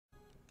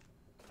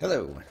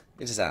Hello,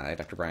 it is I,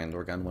 Dr. Brian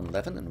Lorgun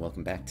 111, and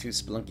welcome back to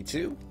Spelunky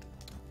 2.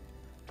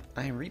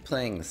 I am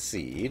replaying the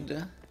seed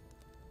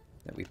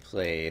that we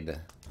played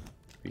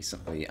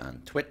recently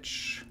on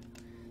Twitch,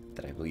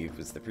 that I believe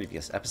was the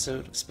previous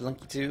episode of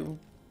Spelunky 2,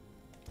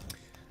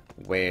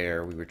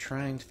 where we were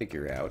trying to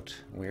figure out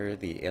where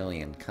the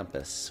alien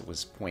compass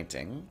was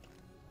pointing.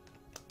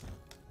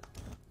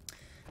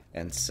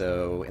 And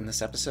so, in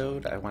this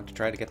episode, I want to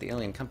try to get the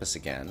alien compass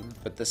again,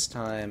 but this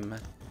time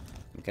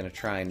I'm going to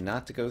try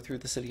not to go through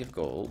the City of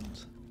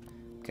Gold.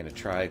 I'm going to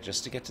try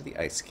just to get to the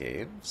ice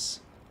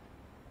caves.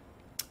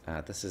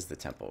 This is the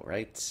temple,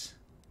 right?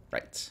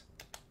 Right.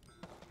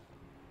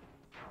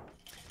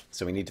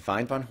 So we need to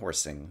find Von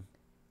Horsing,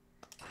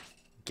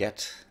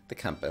 get the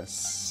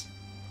compass,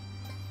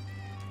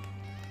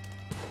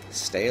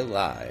 stay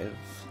alive,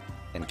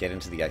 and get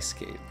into the ice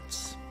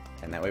caves.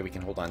 And that way we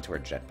can hold on to our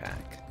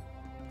jetpack.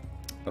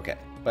 Okay,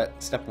 but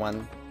step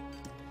one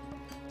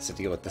is to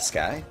deal with this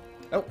guy.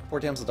 Oh, poor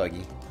damsel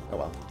doggy. Oh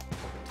well.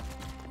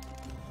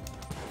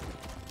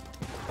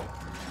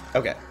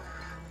 Okay,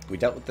 we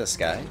dealt with this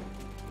guy,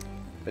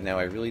 but now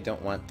I really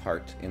don't want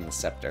part in the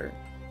scepter,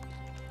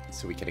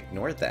 so we can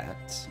ignore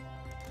that.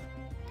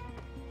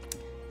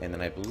 And then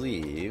I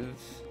believe,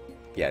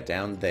 yeah,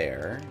 down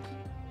there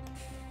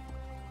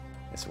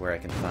is where I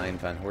can find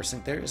Von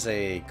Horsing. There's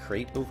a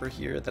crate over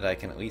here that I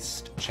can at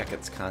least check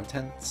its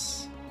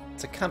contents.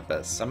 It's a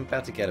compass. I'm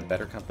about to get a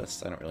better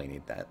compass. I don't really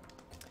need that.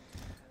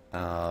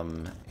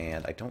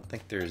 And I don't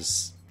think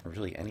there's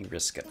really any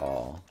risk at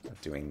all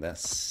of doing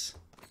this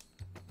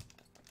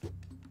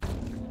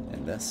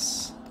and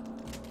this.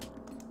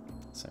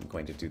 So I'm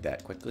going to do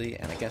that quickly,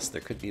 and I guess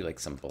there could be like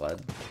some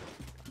blood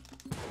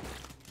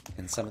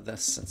in some of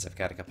this since I've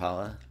got a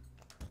Kapala.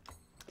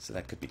 So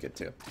that could be good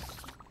too.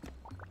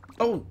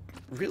 Oh,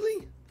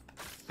 really?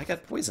 I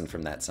got poisoned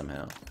from that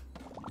somehow.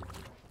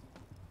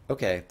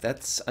 Okay,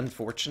 that's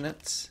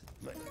unfortunate.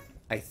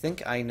 I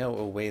think I know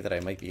a way that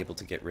I might be able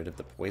to get rid of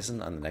the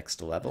poison on the next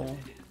level,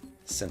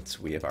 since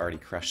we have already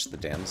crushed the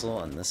damsel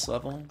on this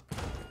level.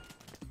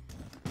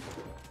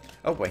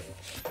 Oh boy,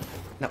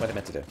 not what I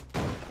meant to do.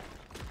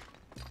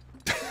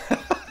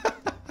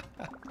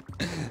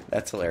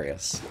 That's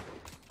hilarious.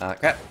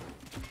 Crap.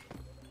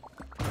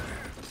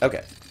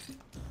 Okay,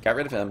 got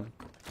rid of him.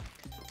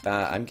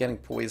 I'm getting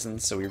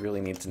poisoned, so we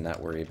really need to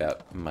not worry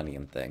about money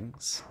and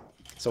things.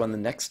 So on the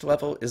next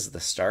level is the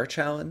Star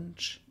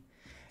Challenge.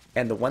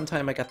 And the one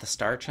time I got the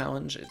Star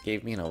Challenge, it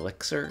gave me an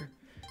elixir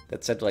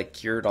that said, like,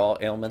 cured all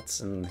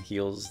ailments and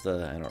heals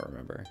the... I don't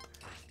remember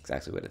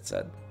exactly what it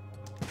said.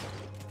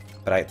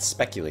 But I had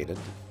speculated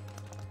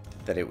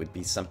that it would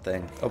be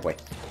something... Oh, boy.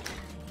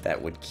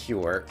 That would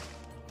cure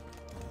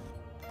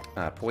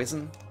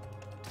poison,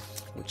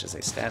 which is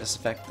a status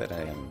effect that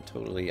I am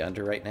totally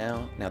under right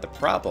now. Now, the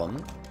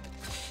problem...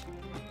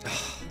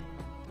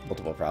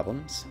 multiple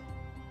problems.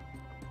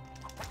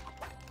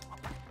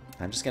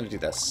 I'm just going to do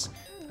this.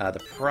 The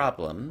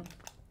problem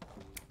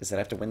is that I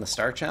have to win the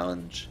Star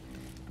Challenge,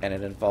 and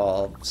it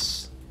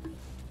involves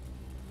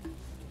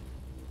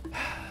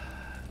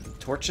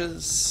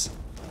torches,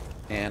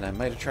 and I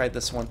might have tried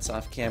this once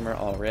off camera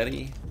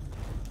already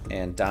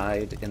and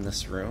died in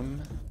this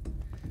room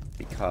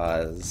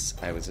because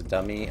I was a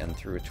dummy and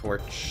threw a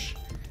torch,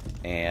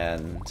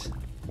 and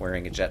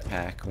wearing a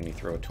jetpack, when you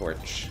throw a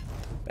torch,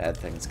 bad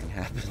things can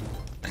happen.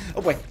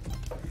 Oh boy!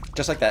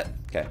 Just like that.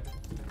 Okay.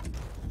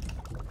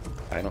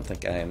 I don't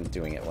think I'm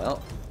doing it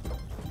well.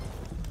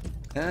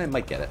 I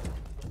might get it.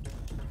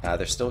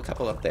 There's still a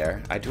couple up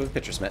there. I do have a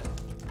pitcher smith.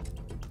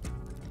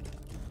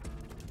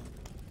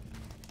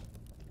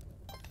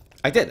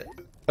 I did it.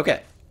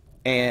 Okay.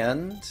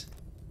 And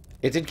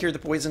it did cure the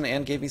poison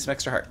and gave me some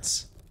extra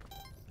hearts.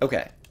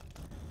 Okay.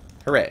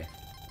 Hooray.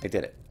 I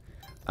did it.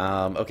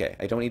 Okay.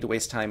 I don't need to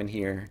waste time in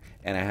here.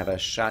 And I have a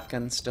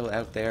shotgun still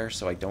out there,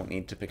 so I don't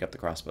need to pick up the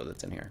crossbow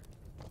that's in here.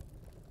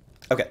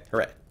 Okay.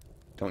 Hooray.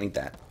 Don't need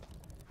that.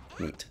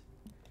 Neat.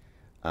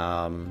 Do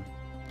I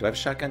have a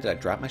shotgun? Did I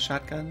drop my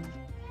shotgun?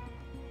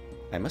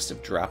 I must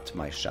have dropped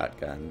my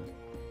shotgun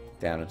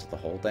down into the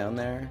hole down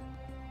there.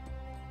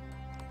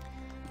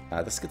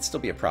 This could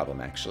still be a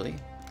problem, actually.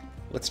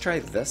 Let's try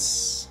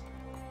this.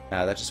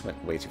 That just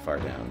went way too far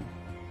down.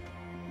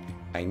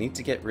 I need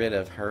to get rid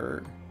of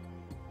her.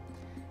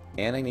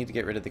 And I need to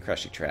get rid of the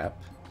crushy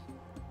trap.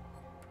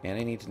 And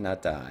I need to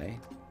not die.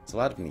 It's a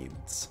lot of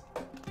needs.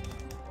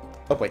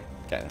 Oh, wait.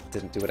 Okay,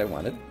 didn't do what I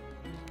wanted.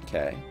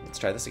 Okay, let's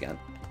try this again.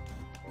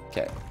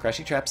 Okay,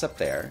 crushy trap's up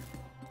there.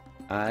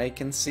 I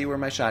can see where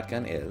my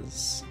shotgun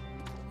is.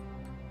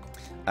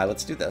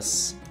 Let's do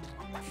this.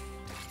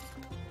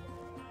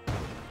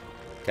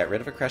 Got rid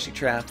of a crushy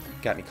trap,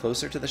 got me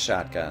closer to the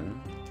shotgun.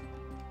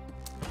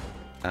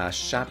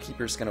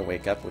 Shopkeeper's gonna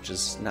wake up, which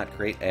is not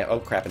great. Oh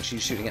crap, and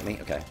she's shooting at me.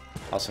 Okay,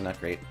 also not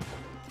great.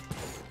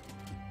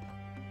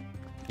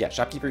 Yeah,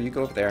 shopkeeper, you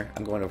go over there.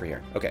 I'm going over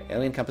here. Okay,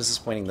 alien compass is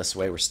pointing this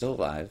way. We're still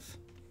alive.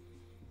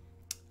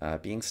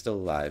 Being still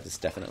alive is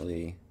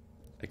definitely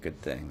a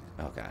good thing.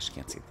 Oh gosh,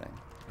 can't see a thing.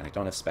 And I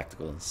don't have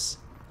spectacles.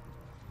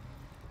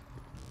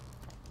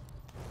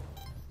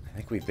 I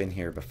think we've been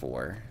here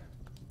before.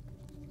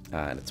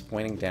 And it's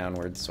pointing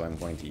downwards, so I'm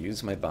going to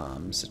use my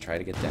bombs to try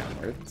to get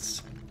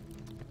downwards.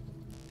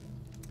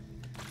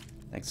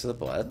 Thanks for the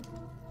blood.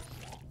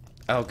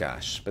 Oh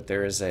gosh, but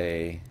there is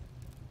a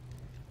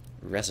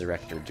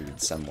resurrector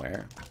dude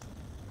somewhere.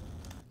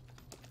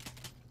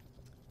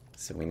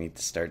 So we need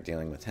to start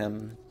dealing with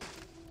him.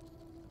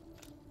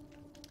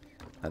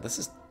 This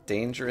is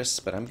dangerous,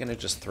 but I'm going to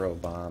just throw a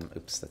bomb.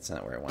 Oops, that's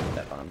not where I wanted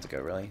that bomb to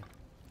go, really.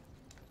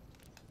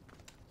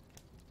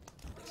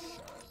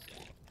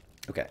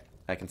 Okay,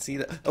 I can see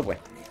the... Oh boy,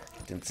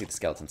 didn't see the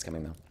skeletons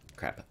coming though.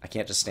 Crap, I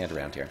can't just stand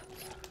around here.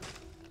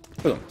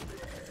 Boom.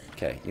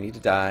 Okay, you need to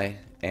die,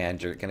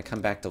 and you're going to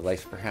come back to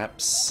life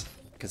perhaps.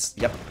 Because,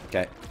 yep,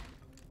 okay.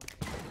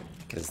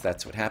 Because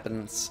that's what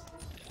happens.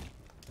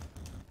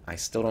 I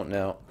still don't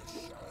know.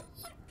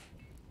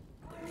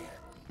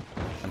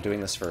 I'm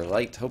doing this for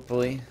light,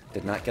 hopefully.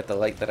 Did not get the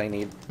light that I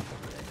need.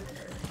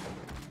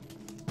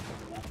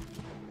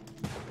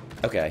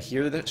 Okay, I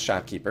hear the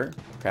shopkeeper.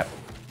 Crap.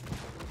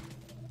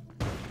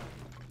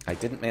 I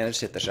didn't manage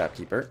to hit the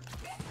shopkeeper.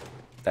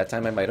 That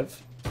time I might have.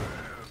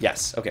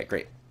 Yes, okay,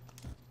 great.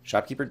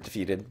 Shopkeeper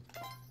defeated.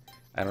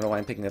 I don't know why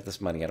I'm picking up this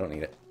money. I don't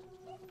need it.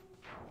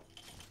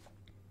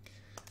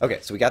 Okay,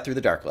 so we got through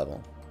the dark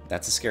level.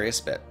 That's the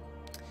scariest bit.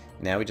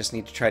 Now we just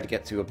need to try to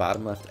get to a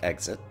bottom left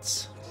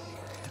exit.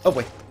 Oh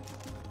boy!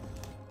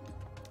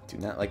 Do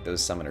not like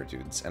those summoner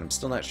dudes, and I'm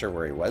still not sure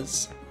where he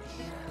was.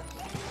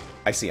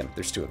 I see him.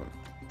 There's two of them.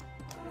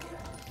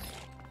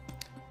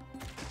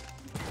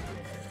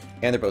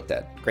 And they're both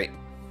dead. Great.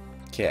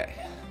 Okay.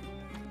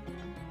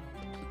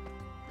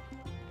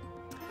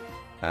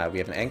 We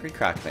have an angry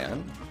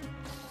crocman.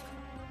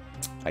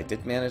 I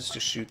did manage to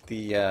shoot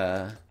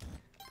the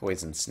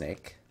poison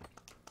snake,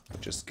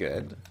 which is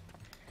good.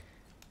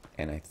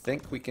 And I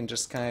think we can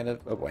just kind of...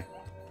 Oh boy.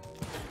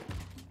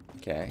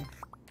 Okay.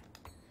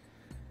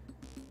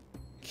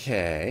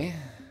 Okay.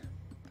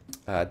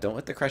 Don't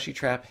let the crushy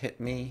trap hit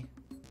me.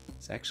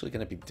 It's actually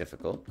going to be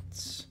difficult.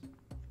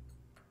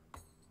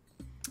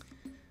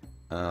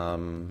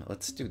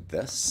 Let's do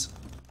this.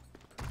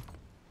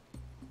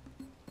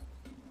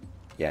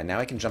 Yeah, now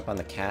I can jump on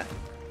the cat,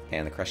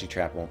 and the crushy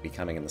trap won't be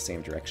coming in the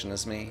same direction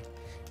as me.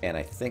 And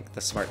I think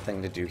the smart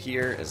thing to do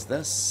here is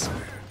this.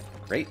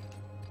 Great.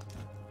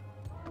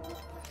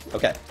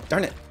 Okay,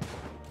 darn it.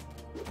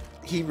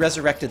 He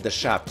resurrected the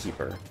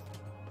shopkeeper.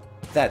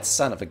 That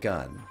son of a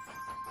gun.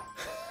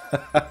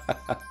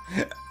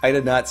 I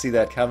did not see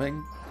that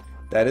coming.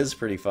 That is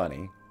pretty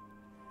funny.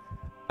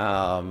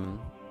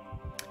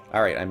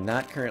 Alright, I'm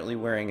not currently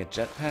wearing a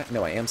jetpack.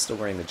 No, I am still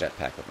wearing the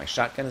jetpack, but my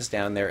shotgun is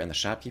down there and the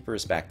shopkeeper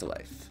is back to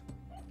life.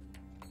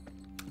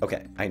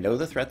 Okay, I know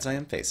the threats I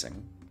am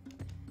facing.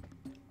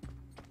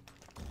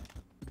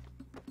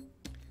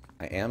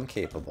 I am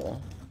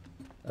capable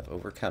of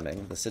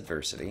overcoming this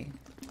adversity.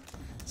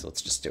 So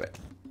let's just do it.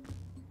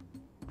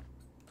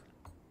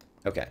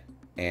 Okay,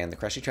 and the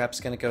crushy trap's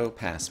gonna go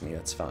past me,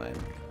 that's fine.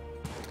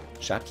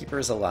 Shopkeeper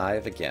is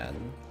alive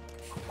again.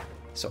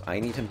 So I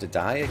need him to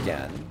die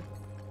again.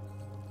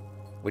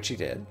 Which he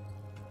did.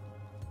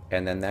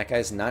 And then that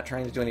guy's not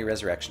trying to do any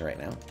resurrection right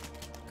now.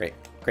 Great,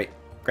 great,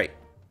 great.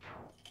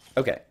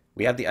 Okay,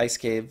 we have the ice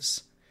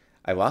caves.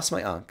 I lost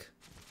my Ankh.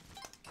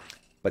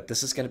 But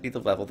this is going to be the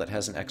level that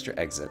has an extra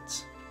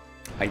exit.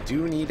 I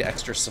do need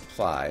extra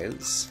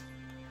supplies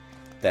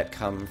that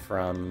come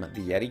from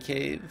the Yeti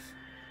Cave.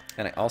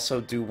 And I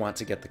also do want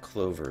to get the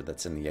clover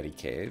that's in the Yeti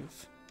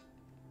Cave.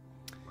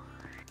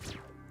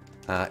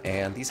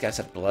 And these guys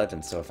have blood,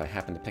 and so if I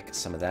happen to pick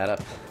some of that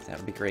up, that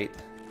would be great.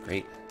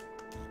 Great.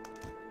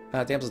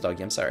 Damsel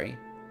Doggy, I'm sorry.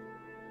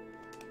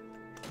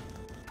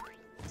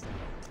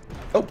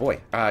 Oh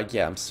boy.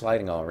 Yeah, I'm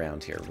sliding all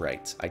around here.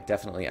 Right. I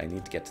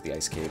need to get to the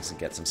ice caves and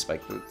get some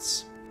spike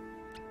boots.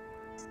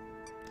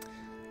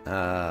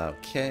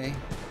 Okay.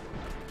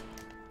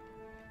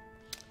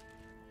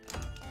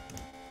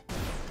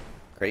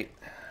 Great.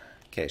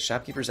 Okay,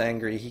 shopkeeper's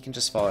angry. He can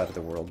just fall out of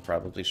the world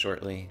probably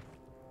shortly.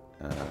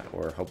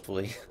 Or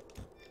hopefully.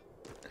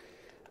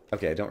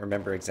 Okay, I don't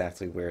remember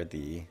exactly where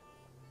the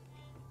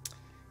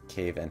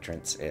cave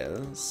entrance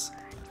is.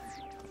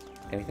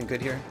 Anything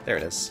good here? There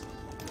it is.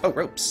 Oh,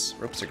 ropes.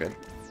 Ropes are good.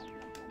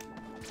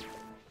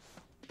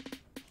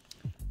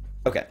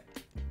 Okay.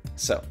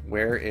 So,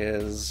 where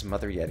is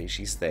Mother Yeti?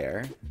 She's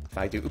there. If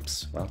I do...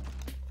 Oops. Well.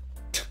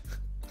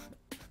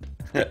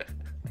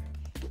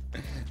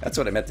 That's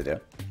what I meant to do.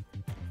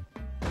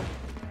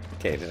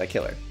 Okay, did I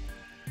kill her?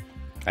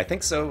 I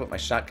think so, but my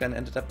shotgun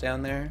ended up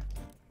down there.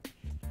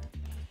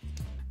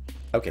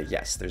 Okay,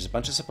 yes, there's a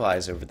bunch of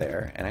supplies over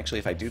there, and actually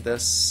if I do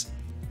this...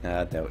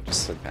 no, it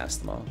just slid past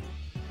them all.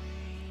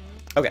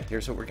 Okay,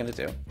 here's what we're gonna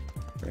do.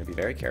 We're gonna be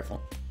very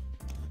careful.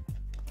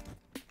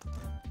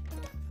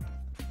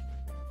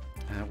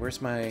 Where's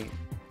my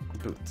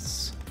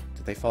boots?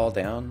 Did they fall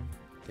down?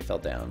 They fell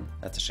down.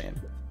 That's a shame.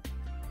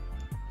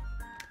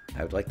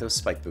 I would like those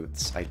spike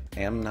boots. I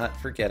am not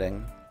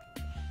forgetting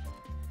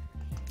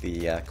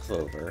the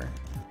clover.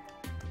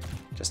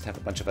 Just have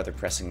a bunch of other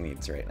pressing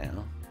needs right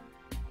now.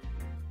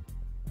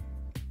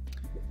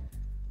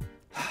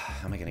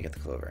 how am I going to get the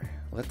clover?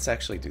 Let's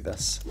actually do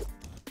this.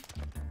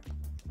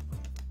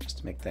 Just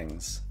to make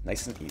things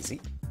nice and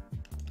easy.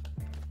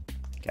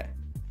 Okay.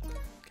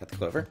 Got the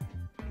clover.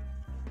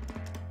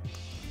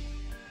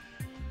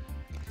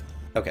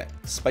 Okay.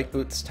 Spike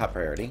boots, top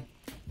priority.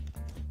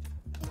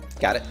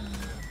 Got it.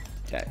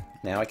 Okay.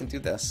 Now I can do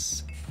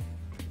this.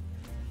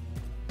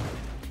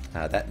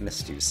 That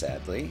missed you,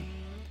 sadly.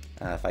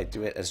 If I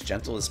do it as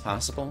gentle as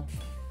possible,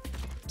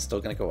 it's still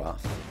going to go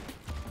off.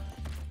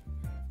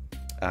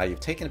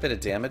 You've taken a bit of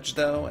damage,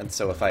 though, and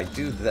so if I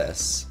do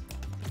this...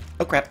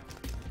 Oh, crap.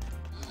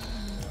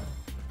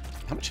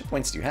 How much hit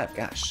points do you have?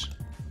 Gosh,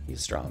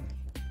 he's strong.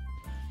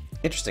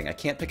 Interesting, I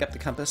can't pick up the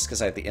compass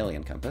because I have the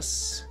alien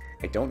compass.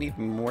 I don't need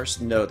more...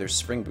 No, there's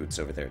spring boots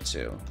over there,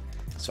 too.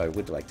 So I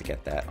would like to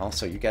get that.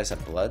 Also, you guys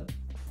have blood,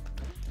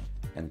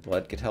 and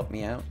blood could help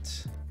me out.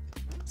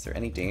 Is there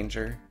any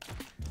danger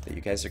that you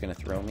guys are going to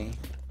throw me?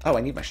 Oh,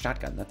 I need my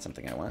shotgun. That's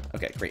something I want.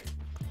 Okay, great.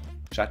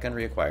 Shotgun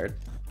reacquired.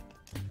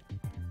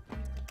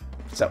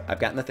 So, I've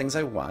gotten the things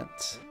I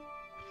want.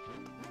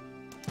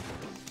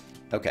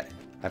 Okay,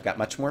 I've got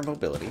much more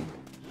mobility.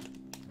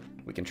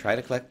 We can try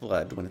to collect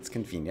blood when it's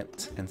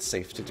convenient and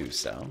safe to do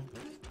so,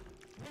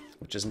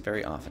 which isn't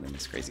very often in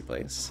this crazy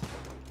place.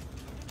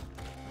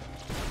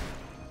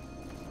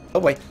 Oh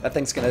wait, that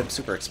thing's gonna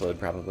super explode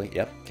probably.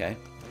 Yep, okay.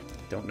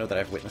 Don't know that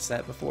I've witnessed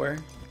that before.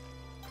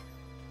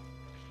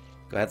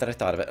 Glad that I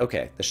thought of it.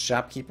 Okay, the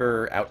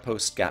shopkeeper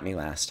outpost got me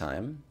last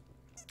time.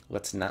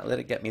 Let's not let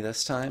it get me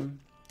this time.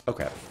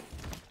 Okay.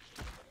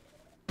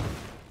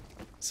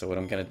 So what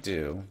I'm gonna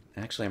do...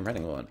 Actually, I'm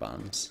running low on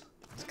bombs.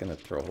 I was gonna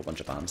throw a whole bunch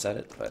of bombs at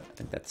it, but I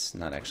think that's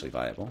not actually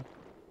viable.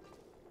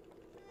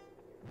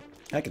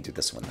 I could do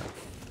this one,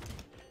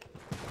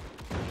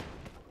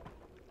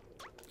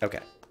 though. Okay.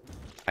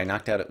 I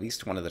knocked out at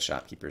least one of the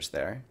shopkeepers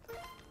there.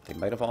 They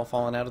might have all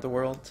fallen out of the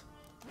world.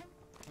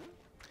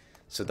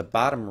 So the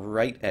bottom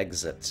right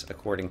exit,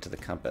 according to the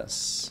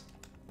compass,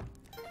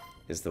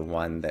 is the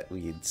one that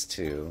leads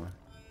to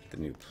the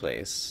new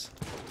place.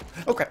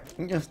 Oh, crap!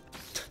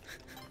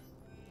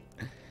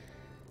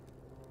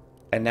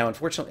 And now,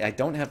 unfortunately, I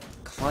don't have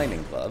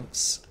climbing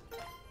gloves.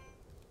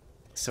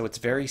 So it's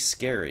very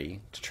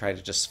scary to try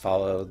to just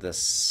follow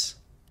this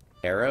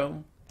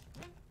arrow.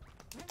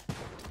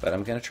 But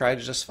I'm going to try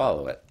to just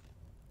follow it.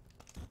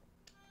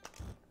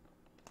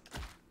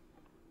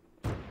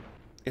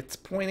 It's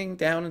pointing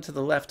down and to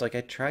the left, like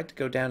I tried to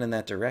go down in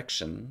that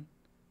direction.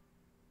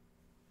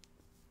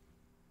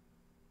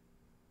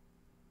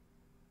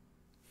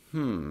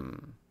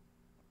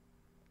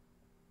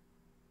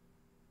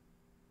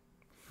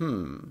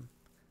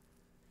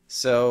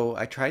 So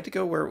I tried to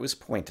go where it was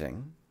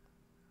pointing,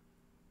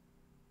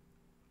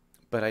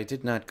 but I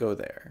did not go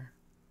there.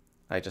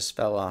 I just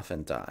fell off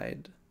and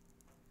died.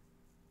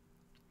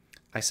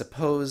 I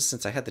suppose,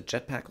 since I had the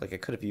jetpack, like I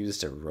could have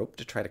used a rope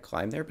to try to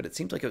climb there, but it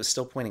seemed like it was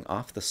still pointing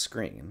off the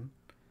screen.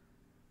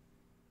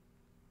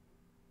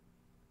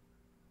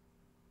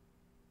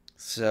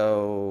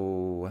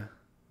 So,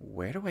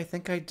 where do I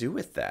think I do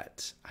with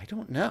that? I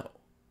don't know.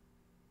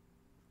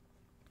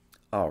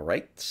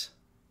 Alright.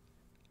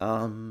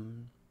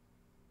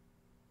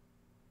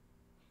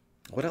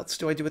 What else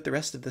do I do with the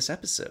rest of this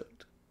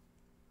episode?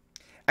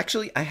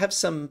 Actually, I have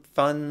some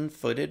fun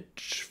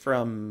footage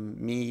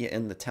from me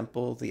in the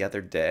temple the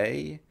other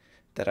day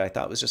that I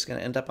thought was just going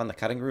to end up on the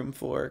cutting room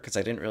floor because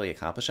I didn't really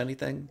accomplish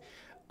anything.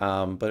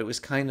 But it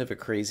was kind of a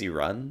crazy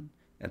run,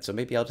 and so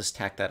maybe I'll just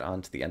tack that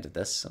on to the end of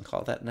this and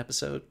call that an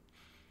episode.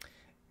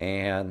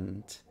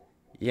 And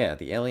yeah,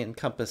 the alien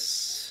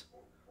compass,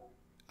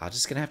 I'm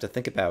just going to have to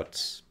think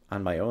about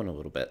on my own a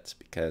little bit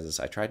because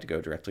I tried to go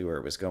directly where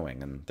it was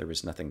going and there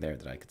was nothing there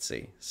that I could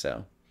see.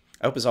 So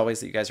I hope, as always,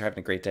 that you guys are having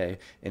a great day.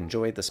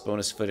 Enjoy this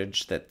bonus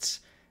footage that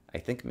I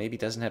think maybe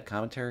doesn't have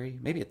commentary.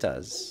 Maybe it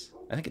does.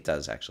 I think it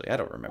does, actually. I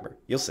don't remember.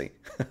 You'll see.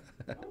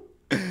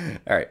 All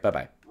right,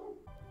 bye-bye.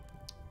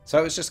 So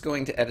I was just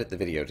going to edit the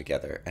video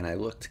together, and I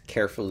looked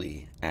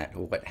carefully at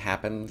what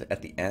happened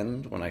at the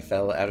end when I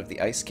fell out of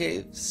the ice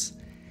caves.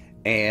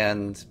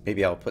 And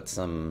maybe I'll put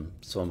some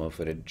slow-mo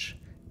footage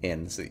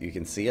in so that you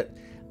can see it.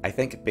 I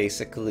think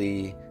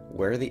basically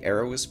where the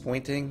arrow was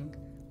pointing,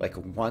 like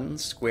one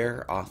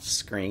square off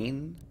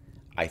screen,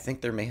 I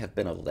think there may have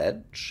been a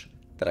ledge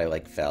that I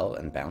like fell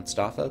and bounced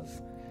off of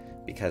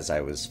because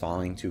I was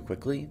falling too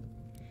quickly.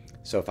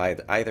 So if I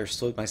had either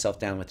slowed myself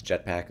down with the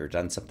jetpack or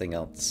done something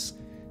else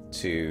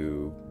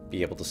to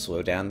be able to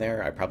slow down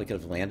there, I probably could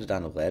have landed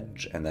on a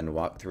ledge and then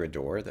walked through a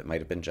door that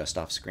might have been just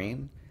off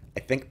screen. I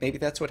think maybe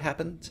that's what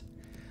happened.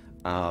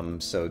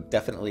 So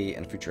definitely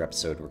in a future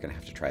episode we're going to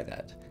have to try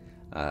that.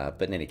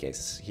 But in any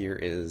case, here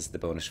is the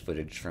bonus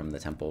footage from the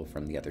temple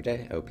from the other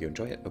day. I hope you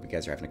enjoy it. Hope you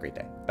guys are having a great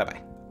day.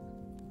 Bye-bye.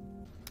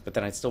 But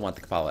then I'd still want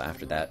the Kapala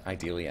after that,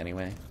 ideally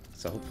anyway.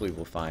 So hopefully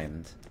we'll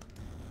find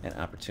an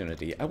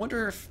opportunity. I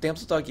wonder if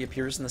Damsel Doggy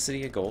appears in the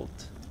City of Gold.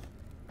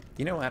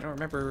 You know, I don't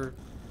remember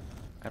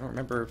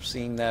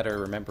seeing that or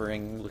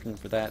remembering looking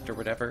for that or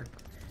whatever.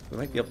 We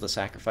might be able to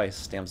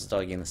sacrifice Damsel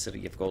Doggy in the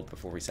City of Gold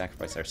before we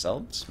sacrifice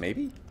ourselves,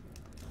 maybe?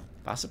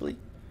 Possibly?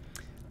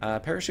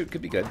 Parachute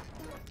could be good.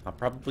 I'll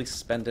probably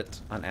spend it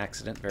on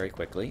accident very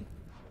quickly,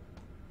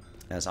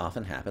 as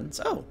often happens.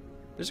 Oh,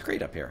 there's a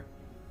crate up here.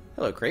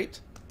 Hello,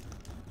 crate.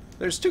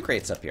 There's 2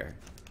 crates up here.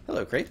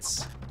 Hello,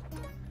 crates.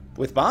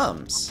 With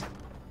bombs.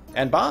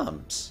 And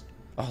bombs.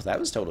 Oh, that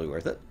was totally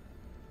worth it.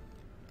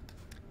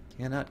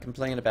 Cannot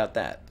complain about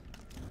that.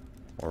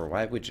 Or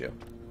why would you?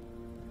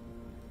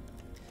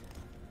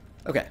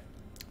 Okay.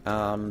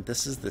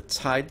 This is the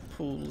tide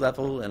pool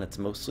level, and it's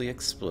mostly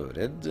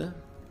exploded.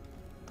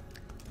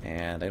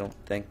 And I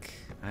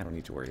don't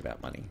need to worry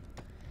about money.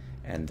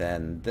 And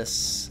then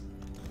this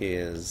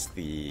is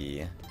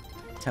the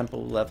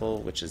temple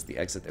level, which is the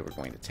exit that we're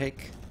going to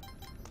take.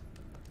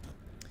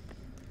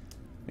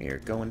 We are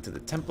going to the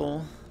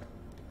temple.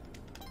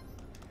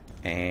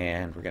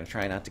 And we're going to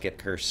try not to get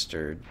cursed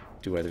or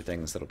do other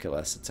things that'll kill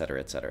us, etc.,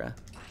 etc.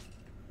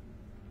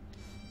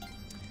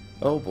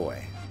 Oh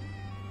boy.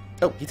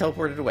 Oh, he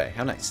teleported away.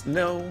 How nice.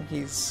 No,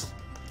 he's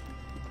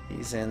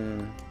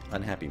in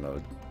unhappy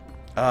mode.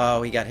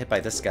 Oh, he got hit by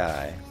this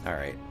guy.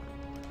 Alright.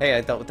 Hey,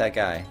 I dealt with that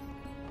guy.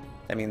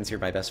 That means you're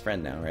my best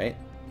friend now, right?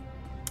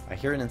 I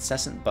hear an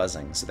incessant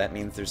buzzing, so that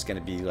means there's going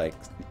to be, like,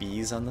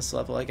 bees on this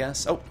level, I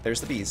guess. Oh, there's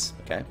the bees.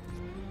 Okay.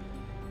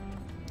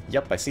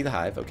 Yep, I see the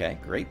hive. Okay,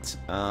 great.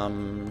 I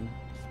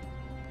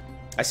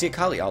see a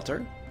Kali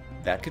altar.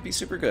 That could be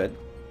super good.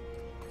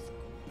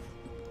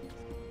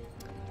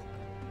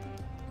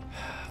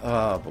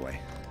 Oh, boy.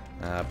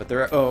 But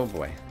there are... Oh,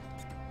 boy.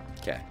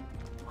 Okay.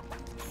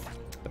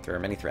 But there are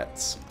many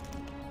threats.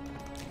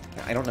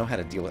 I don't know how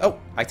to deal with... Oh,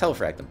 I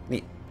telefragged them.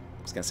 Neat.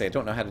 I was going to say I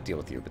don't know how to deal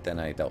with you, but then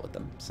I dealt with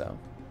them. So,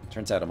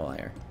 turns out I'm a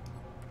liar.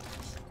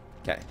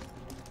 Okay.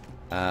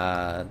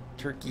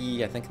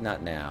 Turkey, I think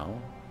not now.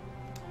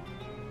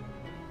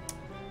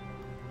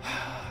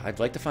 I'd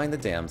like to find the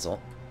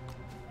damsel.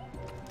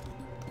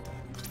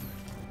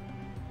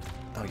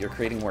 Oh, you're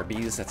creating more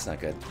bees? That's not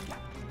good.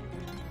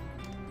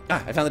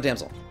 Ah, I found the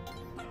damsel.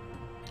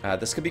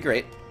 This could be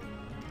great.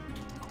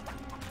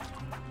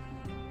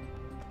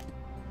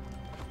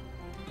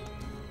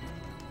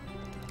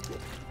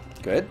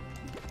 Good.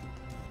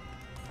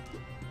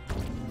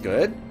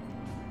 Good.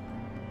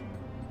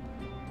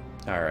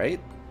 Alright.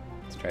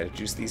 Let's try to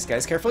juice these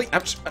guys carefully.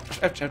 Ouch!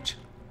 Ouch! Ouch! Ouch!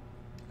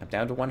 I'm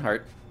down to 1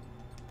 heart.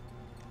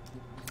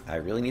 I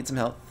really need some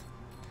health.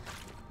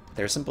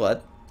 There's some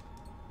blood.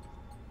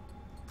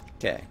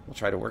 Okay, we'll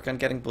try to work on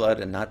getting blood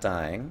and not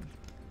dying.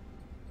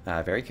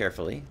 Very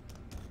carefully.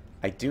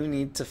 I do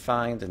need to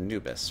find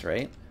Anubis,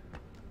 right?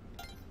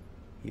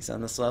 He's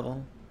on this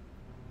level?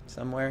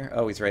 Somewhere?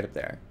 Oh, he's right up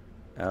there.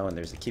 Oh, and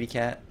there's a kitty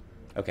cat.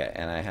 Okay,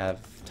 and I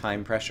have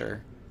time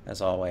pressure,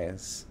 as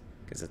always,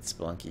 because it's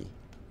Spelunky.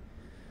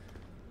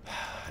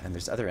 And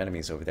there's other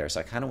enemies over there, so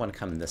I kind of want to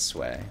come this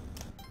way.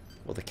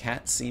 Will the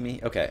cat see me?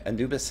 Okay,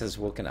 Anubis has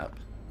woken up.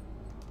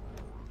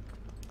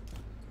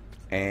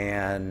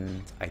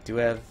 And I do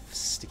have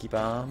sticky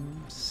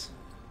bombs.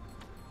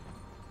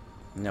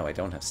 No, I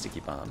don't have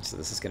sticky bombs, so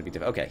this is going to be...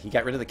 Okay, he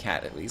got rid of the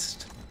cat, at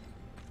least.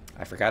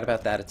 I forgot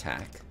about that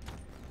attack.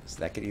 So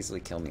that could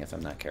easily kill me if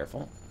I'm not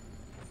careful.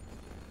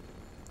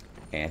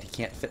 And he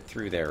can't fit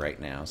through there right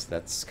now, so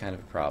that's kind of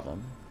a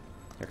problem.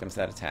 Here comes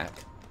that attack.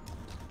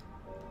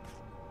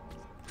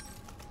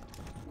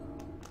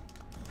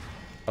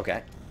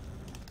 Okay.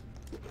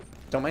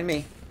 Don't mind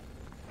me.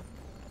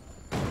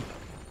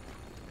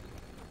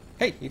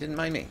 Hey, he didn't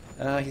mind me.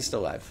 He's still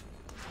alive.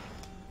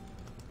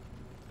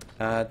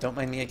 Don't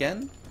mind me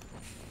again.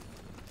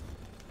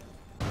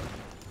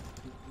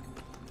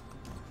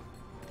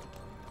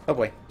 Oh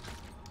boy.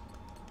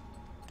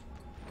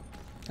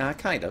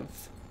 Kind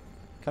of.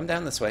 Come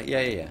down this way.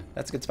 Yeah.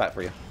 That's a good spot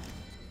for you.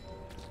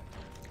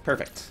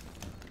 Perfect.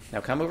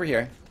 Now come over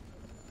here.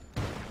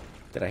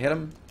 Did I hit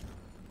him?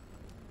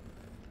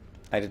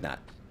 I did not.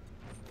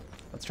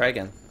 Let's try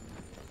again.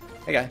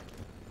 Hey, guy.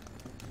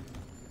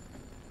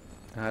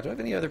 Do I have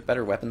any other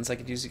better weapons I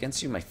could use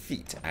against you? My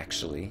feet,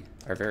 actually,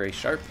 are very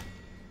sharp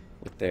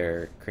with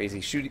their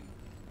crazy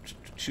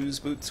shoes,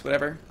 boots,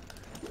 whatever.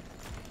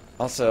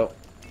 Also,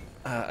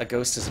 a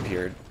ghost has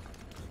appeared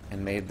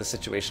and made the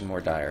situation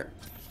more dire.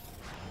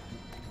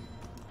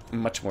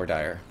 Much more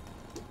dire.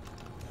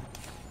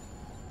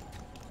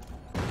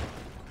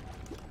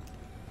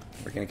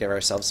 We're going to give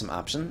ourselves some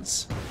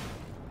options.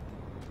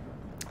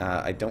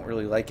 I don't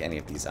really like any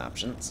of these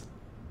options.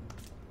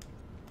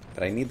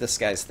 But I need this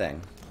guy's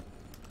thing.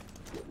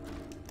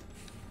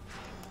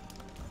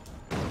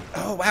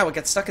 Oh, wow, it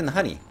got stuck in the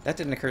honey. That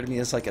didn't occur to me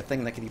as, like, a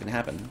thing that could even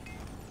happen.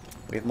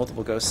 We have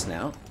multiple ghosts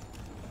now.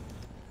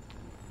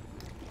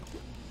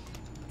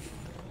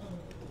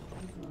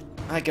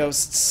 Hi,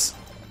 ghosts.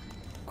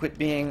 Quit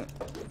being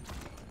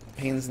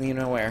pains in the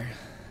you-know-where.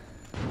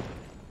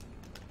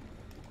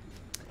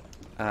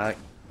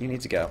 You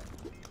need to go.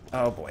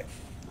 Oh, boy.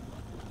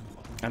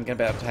 I'm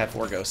about to have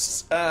 4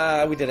 ghosts.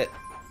 We did it.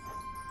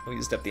 We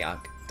used up the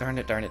Ankh. Darn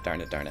it, darn it,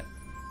 darn it, darn it.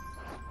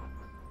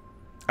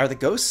 Are the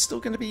ghosts still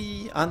going to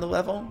be on the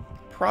level?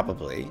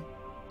 Probably.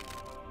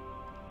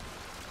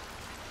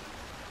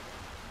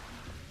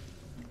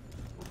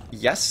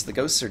 Yes, the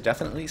ghosts are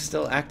definitely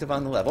still active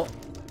on the level.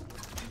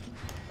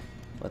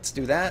 let's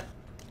do that.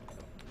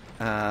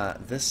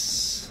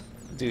 This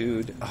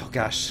dude... Oh,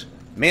 gosh.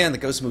 Man, the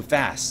ghosts move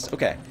fast.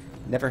 Okay.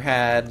 Never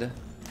had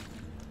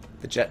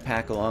the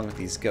jetpack along with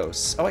these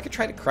ghosts. Oh, I could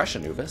try to crush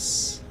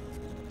Anubis.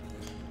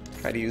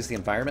 Try to use the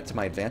environment to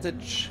my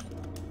advantage.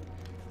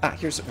 Ah,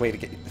 here's a way to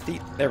get the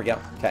feet. There we go.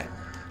 Okay.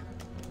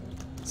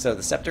 So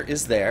the scepter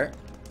is there.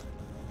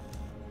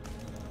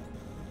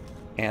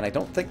 And I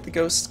don't think the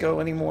ghosts go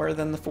any more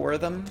than the 4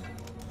 of them.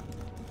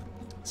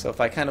 So if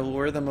I kind of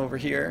lure them over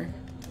here,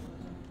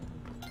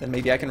 then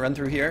maybe I can run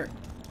through here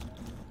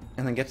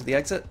and then get to the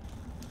exit.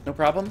 No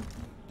problem?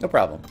 No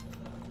problem.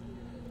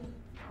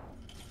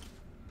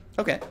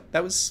 Okay,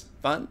 that was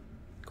fun?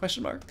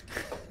 Question mark.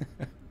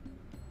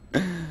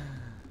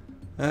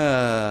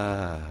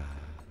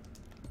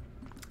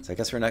 So I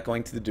guess we're not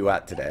going to the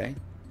Duat today.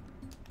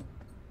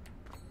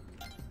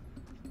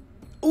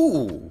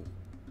 Ooh!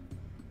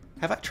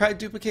 Have I tried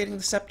duplicating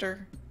the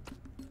scepter?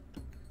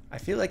 I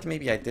feel like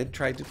maybe I did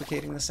try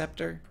duplicating the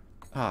scepter.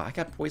 Ah, I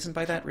got poisoned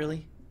by that,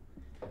 really?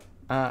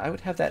 I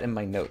would have that in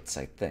my notes,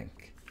 I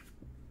think.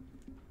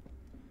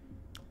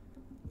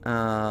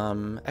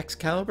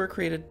 Excalibur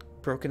created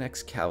broken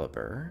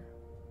Excalibur.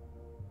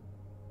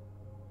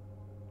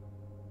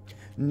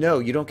 No,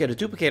 you don't get a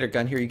duplicator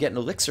gun here, you get an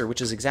elixir,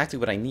 which is exactly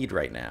what I need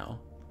right now.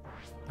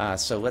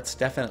 So let's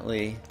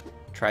definitely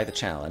try the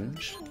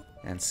challenge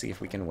and see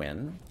if we can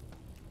win.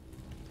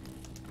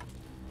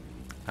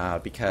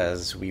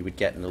 Because we would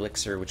get an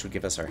elixir, which would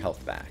give us our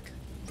health back.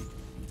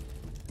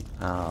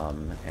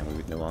 And we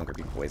would no longer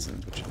be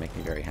poisoned, which would make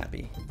me very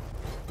happy.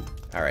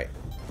 Alright,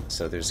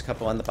 so there's a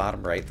couple on the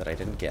bottom right that I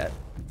didn't get.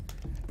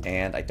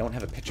 And I don't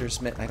have a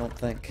pitcher's mitt, I don't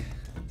think,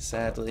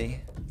 sadly.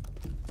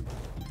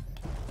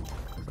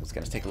 It's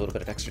going to take a little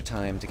bit of extra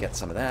time to get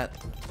some of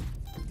that.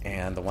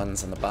 And the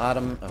ones on the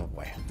bottom... Oh,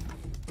 boy.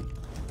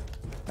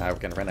 We're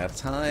going to run out of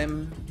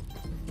time.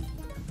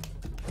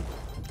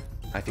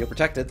 I feel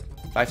protected.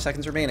 5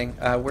 seconds remaining.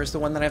 Where's the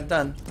one that I've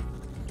done?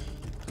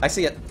 I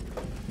see it.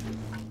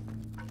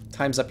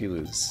 Time's up, you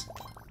lose.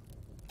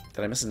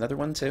 Did I miss another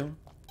one, too?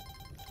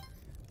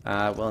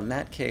 Well, in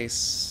that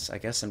case, I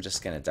guess I'm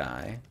just going to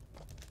die.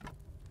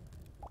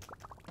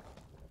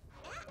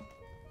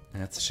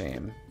 That's a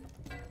shame.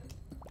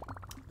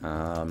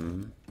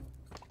 Go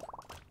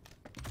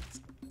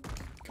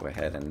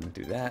ahead and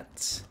do that.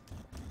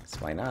 So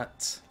why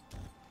not?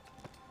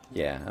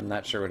 Yeah, I'm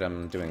not sure what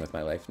I'm doing with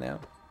my life now.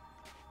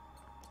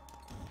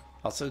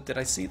 Also, did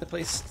I see the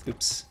place?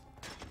 Oops.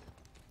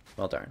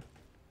 Well, darn.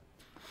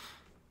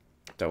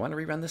 Do I want to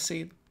rerun this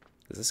seed?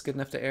 Is this good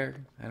enough to air?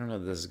 I don't know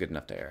if this is good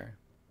enough to air.